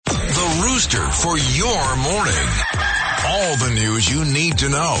the Rooster for your morning. All the news you need to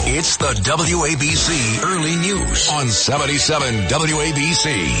know. It's the WABC Early News on 77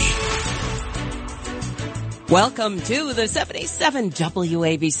 WABC. Welcome to the 77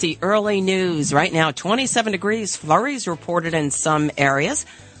 WABC Early News. Right now, 27 degrees, flurries reported in some areas.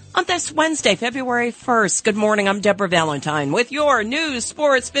 On this Wednesday, February 1st, good morning, I'm Deborah Valentine with your news,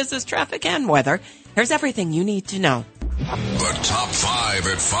 sports, business, traffic, and weather. Here's everything you need to know. The top 5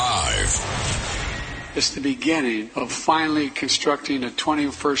 at 5. It's the beginning of finally constructing a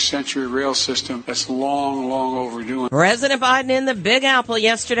 21st century rail system that's long, long overdue. President Biden in the Big Apple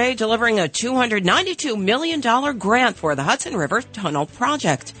yesterday delivering a $292 million grant for the Hudson River Tunnel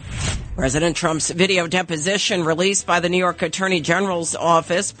project. President Trump's video deposition released by the New York Attorney General's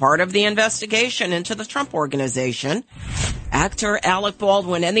office, part of the investigation into the Trump Organization. Actor Alec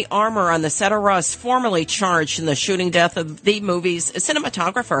Baldwin and the armor on the set of Rust formally charged in the shooting death of the movie's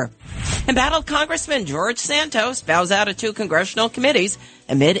cinematographer. Embattled Congressman George Santos bows out of 2 congressional committees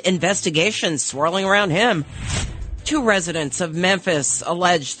amid investigations swirling around him. 2 residents of Memphis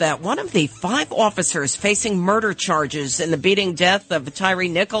alleged that one of the 5 officers facing murder charges in the beating death of Tyre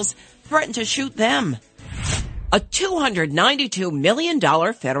Nichols threatened to shoot them. A $292 million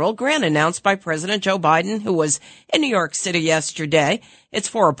federal grant announced by President Joe Biden, who was in New York City yesterday. It's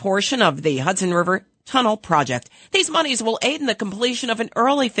for a portion of the Hudson River Tunnel project. These monies will aid in the completion of an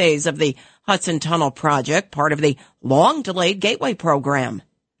early phase of the Hudson Tunnel project, part of the long-delayed Gateway program.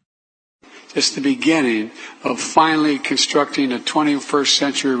 It's the beginning of finally constructing a 21st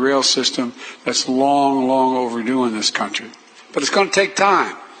century rail system that's long, long overdue in this country. But it's going to take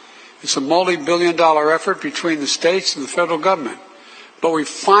time. It's a multi-billion-dollar effort between the states and the federal government. But we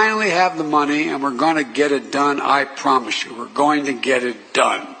finally have the money, and we're going to get it done. I promise you, we're going to get it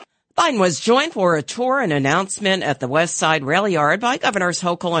done. Biden was joined for a tour and announcement at the West Side Rail Yard by Governors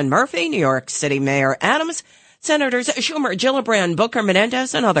Hochul and Murphy, New York City Mayor Adams, Senators Schumer, Gillibrand, Booker,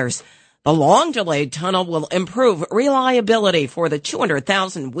 Menendez, and others. The long-delayed tunnel will improve reliability for the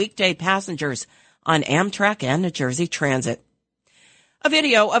 200,000 weekday passengers on Amtrak and New Jersey Transit. A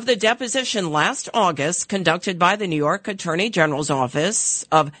video of the deposition last August conducted by the New York Attorney General's office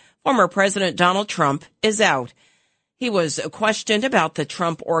of former President Donald Trump is out. He was questioned about the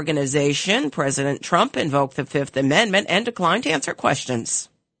Trump Organization. President Trump invoked the Fifth Amendment and declined to answer questions.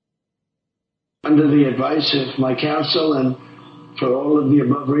 Under the advice of my counsel and for all of the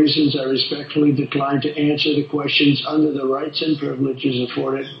above reasons, I respectfully decline to answer the questions under the rights and privileges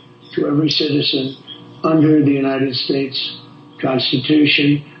afforded to every citizen under the United States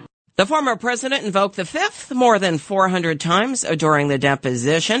Constitution. The former president invoked the Fifth more than 400 times during the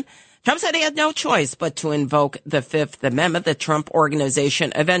deposition. Trump said he had no choice but to invoke the Fifth Amendment. The Trump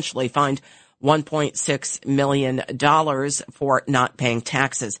Organization eventually fined $1.6 million for not paying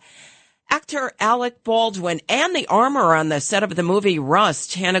taxes. Actor Alec Baldwin and the armor on the set of the movie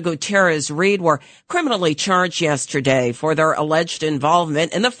Rust, Hannah Gutierrez-Reed, were criminally charged yesterday for their alleged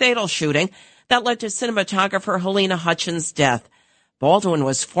involvement in the fatal shooting that led to cinematographer Halyna Hutchins' death. Baldwin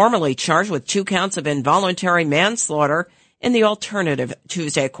was formally charged with 2 counts of involuntary manslaughter in the alternative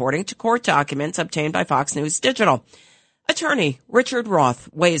Tuesday, according to court documents obtained by Fox News Digital. Attorney Richard Roth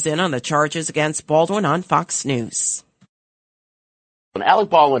weighs in on the charges against Baldwin on Fox News. Alec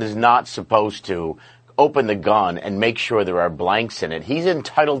Baldwin is not supposed to open the gun and make sure there are blanks in it. He's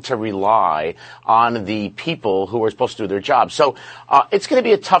entitled to rely on the people who are supposed to do their job. So it's going to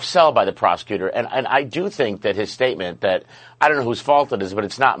be a tough sell by the prosecutor. And I do think that his statement that I don't know whose fault it is, but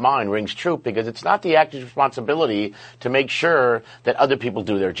it's not mine, rings true, because it's not the actor's responsibility to make sure that other people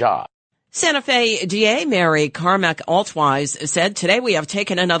do their job. Santa Fe DA Mary Carmack Altwise said, "Today we have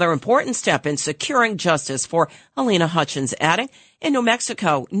taken another important step in securing justice for Halyna Hutchins," adding, "In New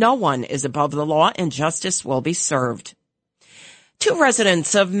Mexico, no one is above the law and justice will be served." 2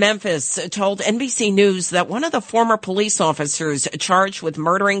 residents of Memphis told NBC News that one of the former police officers charged with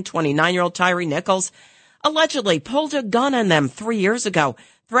murdering 29-year-old Tyre Nichols allegedly pulled a gun on them 3 years ago,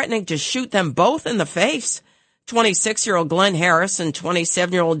 threatening to shoot them both in the face. 26-year-old Glenn Harris and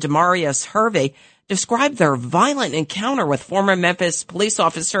 27-year-old Demarius Hervey described their violent encounter with former Memphis police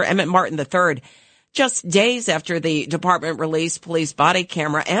officer Emmett Martin III just days after the department released police body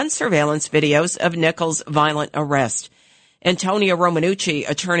camera and surveillance videos of Nichols' violent arrest. Antonia Romanucci,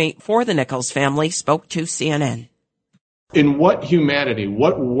 attorney for the Nichols family, spoke to CNN. In what humanity,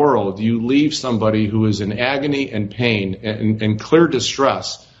 what world do you leave somebody who is in agony and pain and clear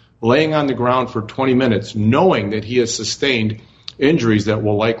distress, laying on the ground for 20 minutes, knowing that he has sustained injuries that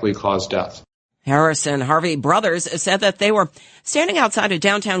will likely cause death? Harris and Harvey brothers said that they were standing outside a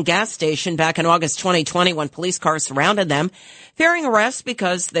downtown gas station back in August 2020 when police cars surrounded them. Fearing arrest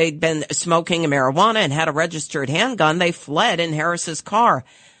because they'd been smoking marijuana and had a registered handgun, they fled in Harris's car.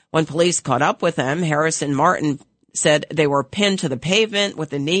 When police caught up with them, Harris and Martin said they were pinned to the pavement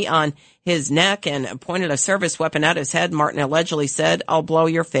with a knee on his neck and pointed a service weapon at his head. Martin allegedly said, "I'll blow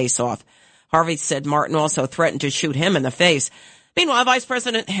your face off." Harvey said Martin also threatened to shoot him in the face. Meanwhile, Vice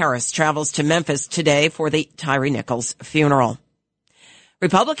President Harris travels to Memphis today for the Tyree Nichols funeral.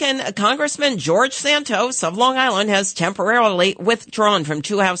 Republican Congressman George Santos of Long Island has temporarily withdrawn from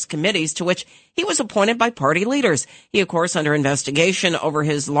two House committees to which he was appointed by party leaders. He, of course, under investigation over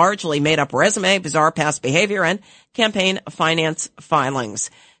his largely made-up resume, bizarre past behavior, and campaign finance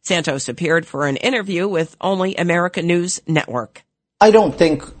filings. Santos appeared for an interview with Only America News Network. I don't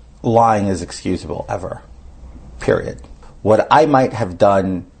think lying is excusable ever, period. What I might have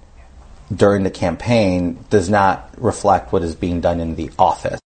done during the campaign does not reflect what is being done in the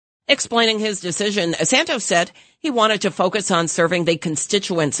office. Explaining his decision, Santos said he wanted to focus on serving the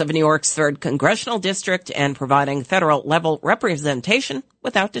constituents of New York's 3rd Congressional District and providing federal-level representation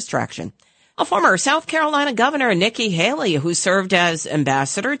without distraction. A former South Carolina Governor, Nikki Haley, who served as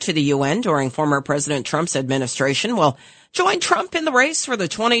ambassador to the UN during former President Trump's administration, will join Trump in the race for the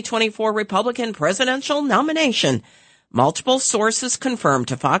 2024 Republican presidential nomination. Multiple sources confirmed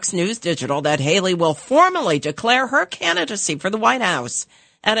to Fox News Digital that Haley will formally declare her candidacy for the White House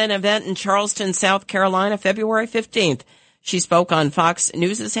at an event in Charleston, South Carolina, February 15th. She spoke on Fox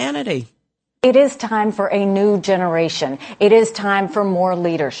News' Hannity. It is time for a new generation. It is time for more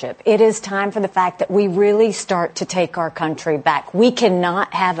leadership. It is time for the fact that we really start to take our country back. We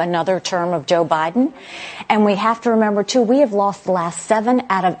cannot have another term of Joe Biden. And we have to remember, too, we have lost the last 7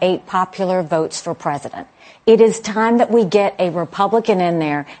 out of 8 popular votes for president. It is time that we get a Republican in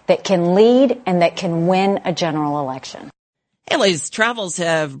there that can lead and that can win a general election. Haley's travels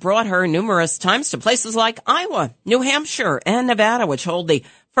have brought her numerous times to places like Iowa, New Hampshire, and Nevada, which hold the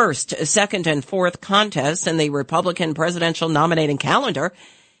first, second, and fourth contests in the Republican presidential nominating calendar.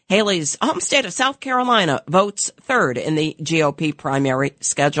 Haley's home state of South Carolina votes third in the GOP primary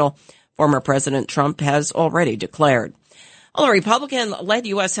schedule. Former President Trump has already declared. A Republican-led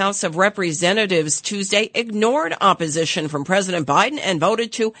U.S. House of Representatives Tuesday ignored opposition from President Biden and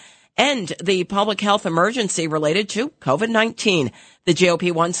voted to end the public health emergency related to COVID-19. The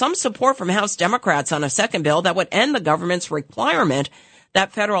GOP won some support from House Democrats on a second bill that would end the government's requirement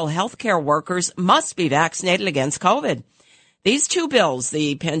that federal health care workers must be vaccinated against COVID. These two bills,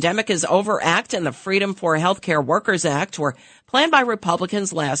 the Pandemic is Over Act and the Freedom for Healthcare Workers Act, were planned by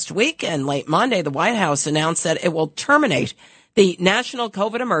Republicans last week, and late Monday, the White House announced that it will terminate the national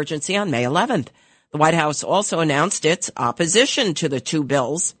COVID emergency on May 11th. The White House also announced its opposition to the two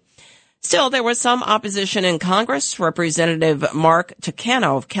bills. Still, there was some opposition in Congress. Representative Mark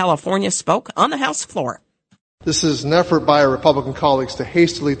Takano of California spoke on the House floor. This is an effort by our Republican colleagues to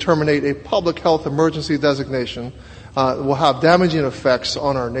hastily terminate a public health emergency designation that will have damaging effects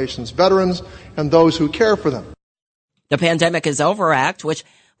on our nation's veterans and those who care for them. The Pandemic is Over Act, which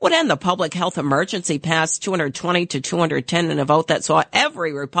would end the public health emergency, passed 220 to 210 in a vote that saw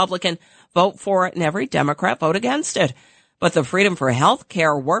every Republican vote for it and every Democrat vote against it. But the Freedom for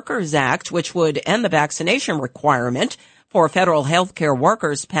Healthcare Workers Act, which would end the vaccination requirement for federal health care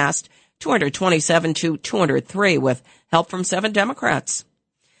workers, passed 227 to 203 with help from 7 Democrats.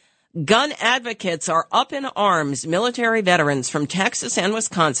 Gun advocates are up in arms. Military veterans from Texas and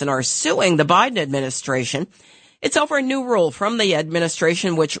Wisconsin are suing the Biden administration. It's over a new rule from the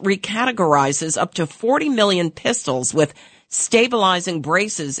administration which recategorizes up to 40 million pistols with stabilizing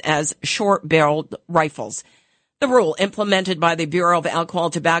braces as short-barreled rifles. The rule, implemented by the Bureau of Alcohol,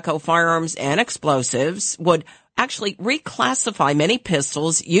 Tobacco, Firearms, and Explosives, would actually reclassify many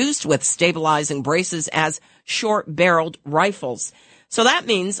pistols used with stabilizing braces as short-barreled rifles. So that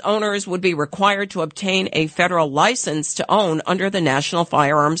means owners would be required to obtain a federal license to own under the National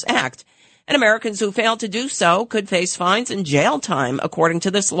Firearms Act. And Americans who fail to do so could face fines and jail time, according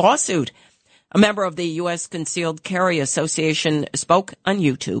to this lawsuit. A member of the U.S. Concealed Carry Association spoke on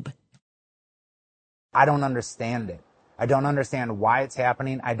YouTube. I don't understand it. I don't understand why it's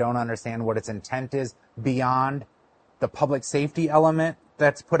happening. I don't understand what its intent is beyond the public safety element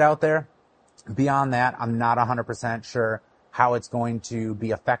that's put out there. Beyond that, I'm not 100% sure how it's going to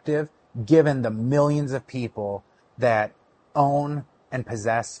be effective, given the millions of people that own and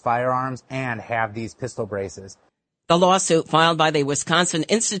possess firearms and have these pistol braces. The lawsuit filed by the Wisconsin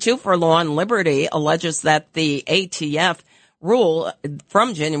Institute for Law and Liberty alleges that the ATF rule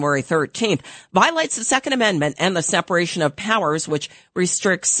from January 13th violates the Second Amendment and the separation of powers, which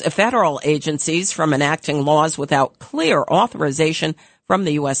restricts federal agencies from enacting laws without clear authorization from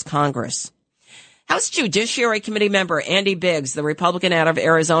the U.S. Congress. House Judiciary Committee member Andy Biggs, the Republican out of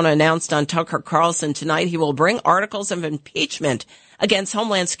Arizona, announced on Tucker Carlson tonight he will bring articles of impeachment against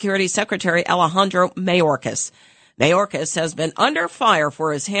Homeland Security Secretary Alejandro Mayorkas. Mayorkas has been under fire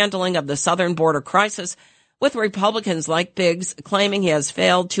for his handling of the southern border crisis, with Republicans like Biggs claiming he has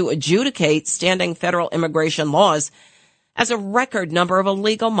failed to adjudicate standing federal immigration laws as a record number of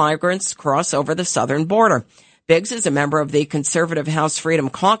illegal migrants cross over the southern border. Biggs is a member of the conservative House Freedom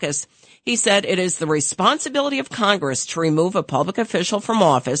Caucus. He said it is the responsibility of Congress to remove a public official from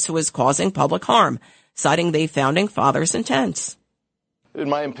office who is causing public harm, citing the Founding Fathers' intents. In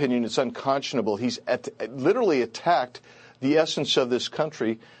my opinion, it's unconscionable. He's literally attacked the essence of this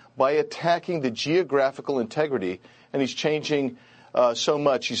country by attacking the geographical integrity, and he's changing so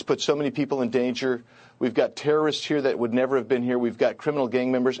much. He's put so many people in danger. We've got terrorists here that would never have been here. We've got criminal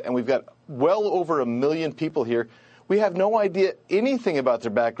gang members, and we've got well over 1 million people here. We have no idea anything about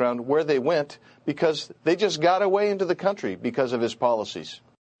their background, where they went, because they just got away into the country because of his policies.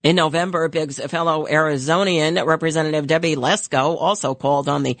 In November, Biggs' fellow Arizonian, Representative Debbie Lesko, also called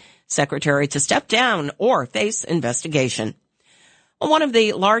on the secretary to step down or face investigation. One of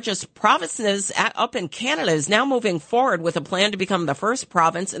the largest provinces up in Canada is now moving forward with a plan to become the first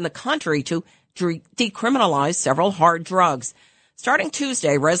province in the country to decriminalize several hard drugs. Starting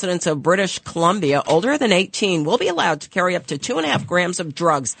Tuesday, residents of British Columbia older than 18 will be allowed to carry up to 2.5 grams of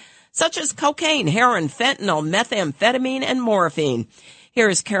drugs, such as cocaine, heroin, fentanyl, methamphetamine, and morphine.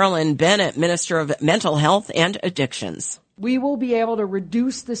 Here's Carolyn Bennett, Minister of Mental Health and Addictions. We will be able to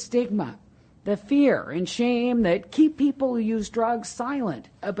reduce the stigma, the fear and shame that keep people who use drugs silent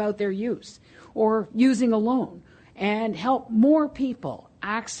about their use or using alone, and help more people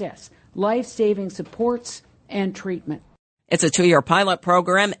access life-saving supports and treatment. It's a 2-year pilot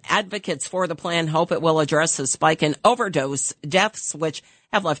program. Advocates for the plan hope it will address the spike in overdose deaths, which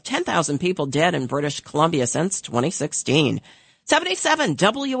have left 10,000 people dead in British Columbia since 2016. 77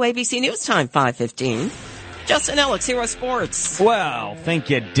 WABC News Time, 5:15. Justin Ellick, Zero Sports. Well, thank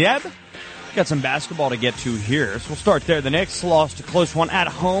you, Deb. Got some basketball to get to here, so we'll start there. The Knicks lost a close one at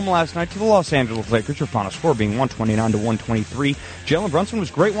home last night to the Los Angeles Lakers. Your final score being 129-123. Jalen Brunson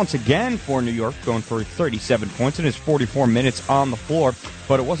was great once again for New York, going for 37 points in his 44 minutes on the floor,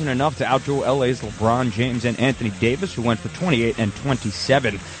 but it wasn't enough to outdo LA's LeBron James and Anthony Davis, who went for 28 and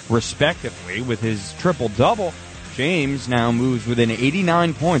 27, respectively. With his triple-double, James now moves within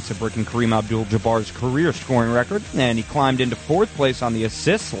 89 points of breaking Kareem Abdul-Jabbar's career scoring record, and he climbed into 4th place on the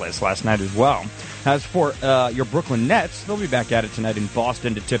assists list last night as well. As for your Brooklyn Nets, they'll be back at it tonight in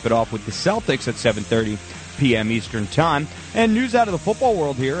Boston to tip it off with the Celtics at 7:30 p.m. Eastern Time. And news out of the football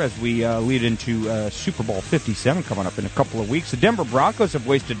world here as we lead into Super Bowl 57 coming up in a couple of weeks. The Denver Broncos have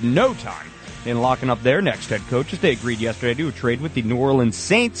wasted no time in locking up their next head coach as they agreed yesterday to a trade with the New Orleans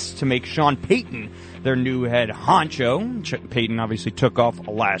Saints to make Sean Payton their new head honcho. Payton obviously took off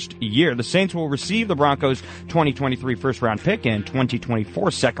last year. The Saints will receive the Broncos' 2023 first-round pick and 2024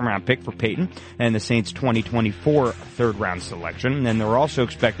 second-round pick for Payton, and the Saints' 2024 third-round selection. And they're also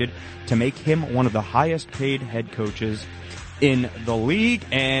expected to make him one of the highest-paid head coaches in the league.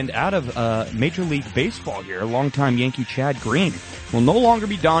 And out of Major League Baseball here, longtime Yankee Chad Green will no longer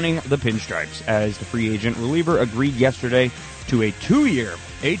be donning the pinstripes, as the free agent reliever agreed yesterday to a 2-year,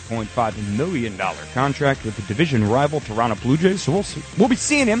 $8.5 million contract with the division rival Toronto Blue Jays. So we'll be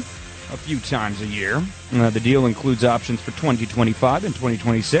seeing him a few times a year. The deal includes options for 2025 and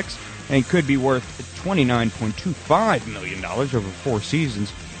 2026 and could be worth $29.25 million over 4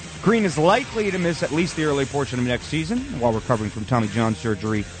 seasons. Green is likely to miss at least the early portion of next season while recovering from Tommy John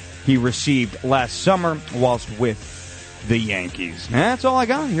surgery he received last summer whilst with the Yankees. And that's all I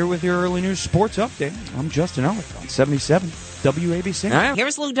got here with your early news sports update. I'm Justin Ellick on 77 WABC. All right,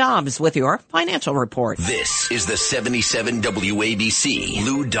 here's Lou Dobbs with your financial report. This is the 77 WABC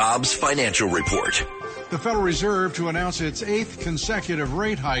Lou Dobbs Financial Report. The Federal Reserve to announce its 8th consecutive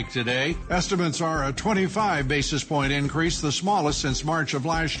rate hike today. Estimates are a 25 basis point increase, the smallest since March of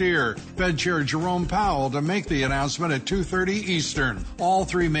last year. Fed Chair Jerome Powell to make the announcement at 2:30 Eastern. All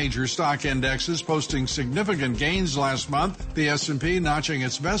 3 major stock indexes posting significant gains last month. The S&P notching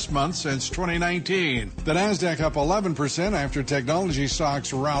its best month since 2019. The Nasdaq up 11% after technology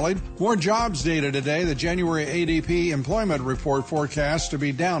stocks rallied. More jobs data today. The January ADP employment report forecast to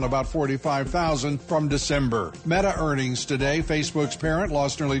be down about 45,000 from from December. Meta earnings today. Facebook's parent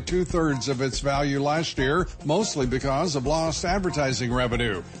lost nearly 2/3 of its value last year, mostly because of lost advertising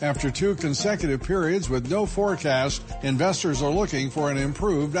revenue. After 2 consecutive periods with no forecast, investors are looking for an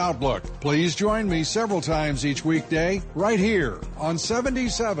improved outlook. Please join me several times each weekday right here on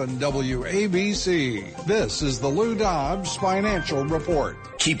 77 WABC. This is the Lou Dobbs Financial Report.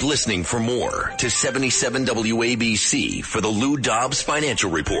 Keep listening for more to 77 WABC for the Lou Dobbs Financial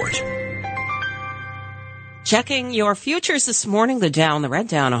Report. Checking your futures this morning, the Dow and the Red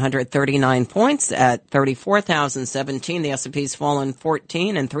down 139 points at 34,017. The S&P's fallen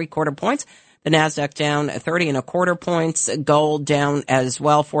 14 3/4 points. The Nasdaq down 30 1/4 points. Gold down as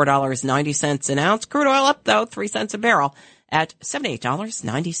well, $4.90 an ounce. Crude oil up though, 3 cents a barrel at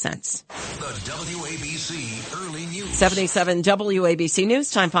 $78.90. The WABC Early News. 77 WABC News,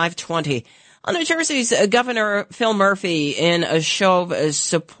 time 5:20. On New Jersey's Governor Phil Murphy in a show of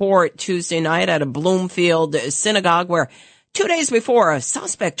support Tuesday night at a Bloomfield synagogue where 2 days before a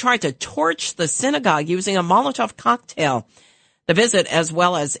suspect tried to torch the synagogue using a Molotov cocktail. The visit, as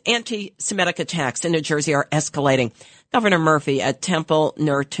well as anti-Semitic attacks in New Jersey, are escalating. Governor Murphy at Temple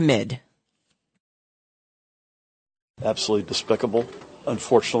Ner Tamid. Absolutely despicable.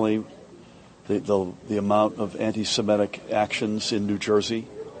 Unfortunately, the amount of anti-Semitic actions in New Jersey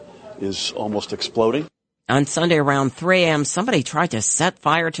is almost exploding. On Sunday around 3 a.m., somebody tried to set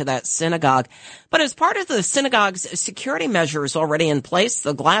fire to that synagogue. But as part of the synagogue's security measures already in place,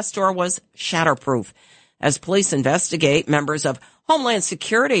 the glass door was shatterproof. As police investigate, members of Homeland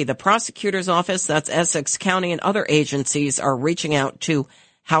Security, the prosecutor's office, that's Essex County, and other agencies are reaching out to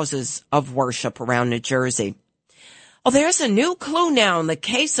houses of worship around New Jersey. Oh, there's a new clue now in the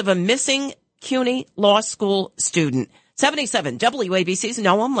case of a missing CUNY Law School student. 77 WABC's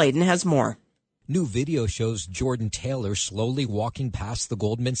Noam Laden has more. New video shows Jordan Taylor slowly walking past the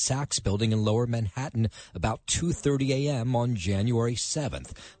Goldman Sachs building in Lower Manhattan about 2:30 a.m. on January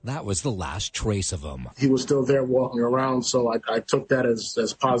 7th. That was the last trace of him. He was still there walking around, so I took that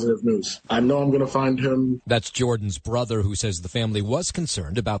as positive news. I know I'm going to find him. That's Jordan's brother, who says the family was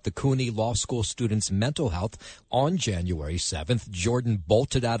concerned about the CUNY Law School student's mental health. On January 7th, Jordan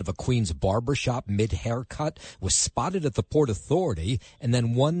bolted out of a Queens barbershop mid-haircut, was spotted at the Port Authority, and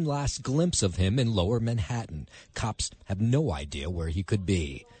then one last glimpse of him in Lower Manhattan. Cops have no idea where he could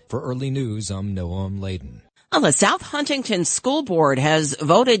be. For Early News, I'm Noam Laden. Well, the South Huntington School Board has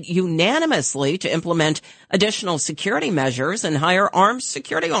voted unanimously to implement additional security measures and hire armed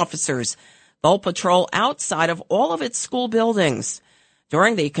security officers. They'll patrol outside of all of its school buildings.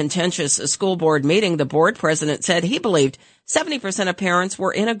 During the contentious school board meeting, the board president said he believed 70% of parents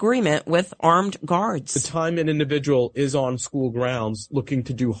were in agreement with armed guards. The time an individual is on school grounds looking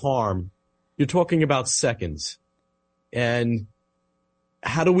to do harm, you're talking about seconds. And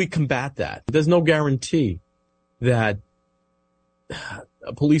how do we combat that? There's no guarantee that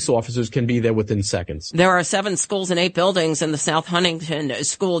police officers can be there within seconds. There are 7 schools and 8 buildings in the South Huntington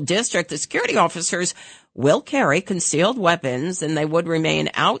School District. The security officers will carry concealed weapons, and they would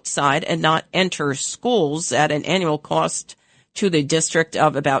remain outside and not enter schools at an annual cost to the district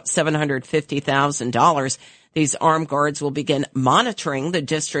of about $750,000. These armed guards will begin monitoring the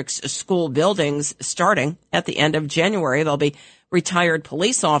district's school buildings starting at the end of January. They'll be retired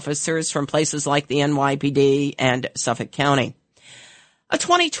police officers from places like the NYPD and Suffolk County. A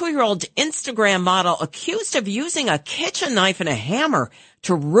 22-year-old Instagram model accused of using a kitchen knife and a hammer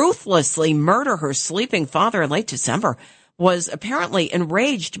to ruthlessly murder her sleeping father in late December was apparently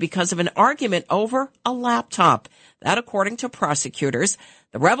enraged because of an argument over a laptop. That, according to prosecutors.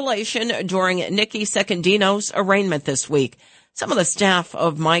 The revelation during Nikki Secondino's arraignment this week. Some of the staff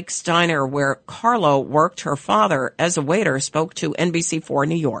of Mike's Diner, where Carlo worked her father as a waiter, spoke to NBC4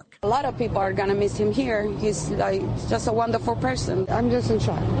 New York. A lot of people are going to miss him here. He's just a wonderful person. I'm just in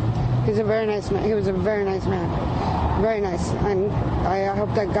shock. He's a very nice man. He was a very nice man. Very nice. And I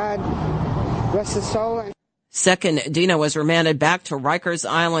hope that God rest his soul. Secondino was remanded back to Rikers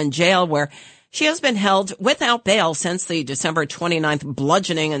Island Jail, where she has been held without bail since the December 29th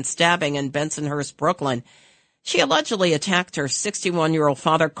bludgeoning and stabbing in Bensonhurst, Brooklyn. She allegedly attacked her 61-year-old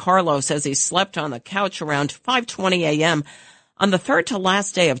father, Carlos, as he slept on the couch around 5:20 a.m. on the third to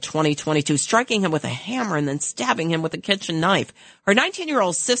last day of 2022, striking him with a hammer and then stabbing him with a kitchen knife. Her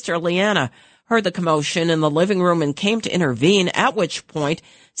 19-year-old sister, Leanna, heard the commotion in the living room and came to intervene, at which point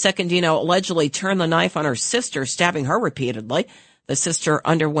Secondino allegedly turned the knife on her sister, stabbing her repeatedly. The sister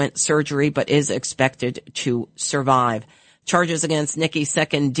underwent surgery but is expected to survive. Charges against Nikki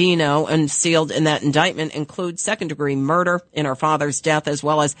Secondino unsealed in that indictment include second-degree murder in her father's death as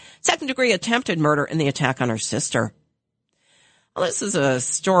well as second-degree attempted murder in the attack on her sister. Well, this is a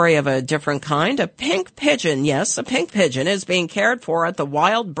story of a different kind. A pink pigeon, yes, a pink pigeon is being cared for at the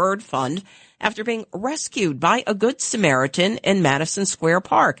Wild Bird Fund after being rescued by a Good Samaritan in Madison Square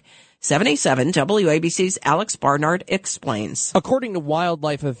Park. 77 WABC's Alex Barnard explains. According to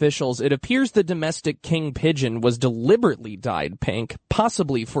wildlife officials, it appears the domestic king pigeon was deliberately dyed pink,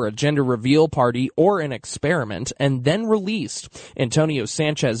 possibly for a gender reveal party or an experiment, and then released. Antonio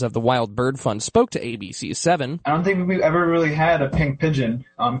Sanchez of the Wild Bird Fund spoke to ABC 7. I don't think we've ever really had a pink pigeon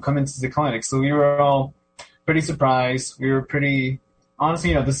come into the clinic, so we were all pretty surprised. We were pretty...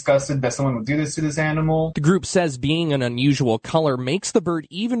 honestly, disgusted that someone would do this to this animal. The group says being an unusual color makes the bird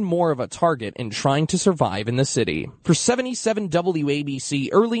even more of a target in trying to survive in the city. For 77 WABC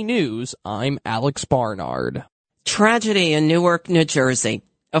Early News, I'm Alex Barnard. Tragedy in Newark, New Jersey.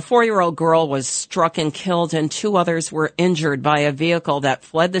 A 4-year-old girl was struck and killed and 2 others were injured by a vehicle that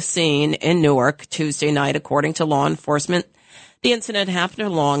fled the scene in Newark Tuesday night, according to law enforcement. The incident happened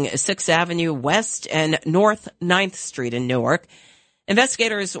along 6th Avenue West and North 9th Street in Newark.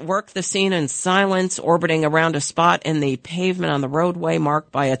 Investigators worked the scene in silence, orbiting around a spot in the pavement on the roadway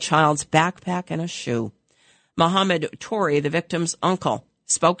marked by a child's backpack and a shoe. Mohammed Touri, the victim's uncle,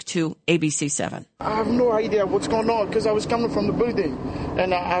 spoke to ABC 7. I have no idea what's going on because I was coming from the building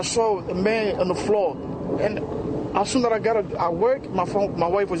and I saw a man on the floor. And as soon as I got at work, my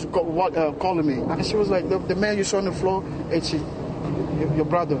wife was calling me. And she was like, the man you saw on the floor, it's your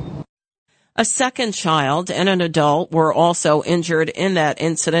brother. A second child and an adult were also injured in that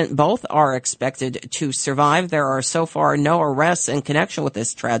incident. Both are expected to survive. There are so far no arrests in connection with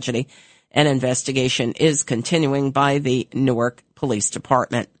this tragedy. An investigation is continuing by the Newark Police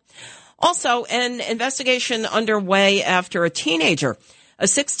Department. Also, an investigation underway after a teenager, a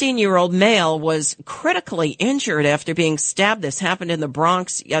 16-year-old male, was critically injured after being stabbed. This happened in the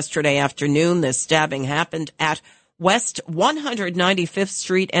Bronx yesterday afternoon. This stabbing happened at West 195th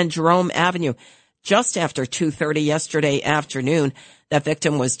Street and Jerome Avenue just after 2:30 yesterday afternoon. That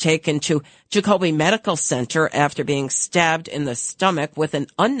victim was taken to Jacoby Medical Center after being stabbed in the stomach with an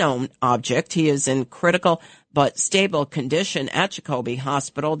unknown object. He is in critical but stable condition at Jacoby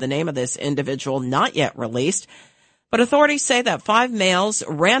Hospital. The name of this individual not yet released. But authorities say that 5 males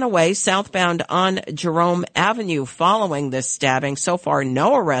ran away southbound on Jerome Avenue following this stabbing. So far,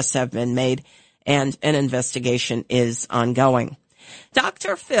 no arrests have been made, and an investigation is ongoing.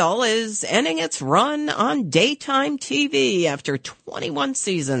 Dr. Phil is ending its run on daytime TV after 21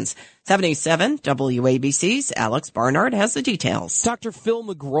 seasons. 77 WABC's Alex Barnard has the details. Dr. Phil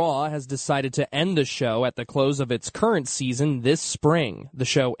McGraw has decided to end the show at the close of its current season this spring. The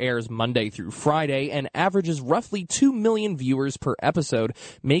show airs Monday through Friday and averages roughly 2 million viewers per episode,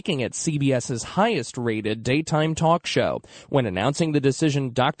 making it CBS's highest-rated daytime talk show. When announcing the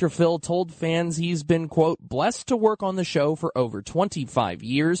decision, Dr. Phil told fans he's been, quote, blessed to work on the show for over 25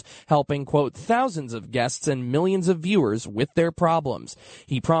 years, helping, quote, thousands of guests and millions of viewers with their problems.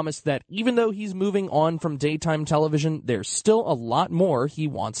 He promised that even though he's moving on from daytime television, there's still a lot more he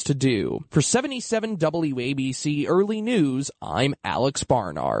wants to do. For 77 WABC Early News, I'm Alex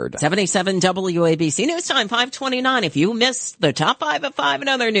Barnard. 77 WABC News Time, 5:29. If you missed the top 5 at 5 and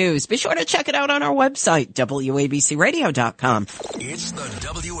other news, be sure to check it out on our website, WABCRadio.com. It's the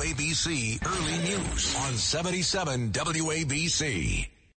WABC Early News on 77 WABC.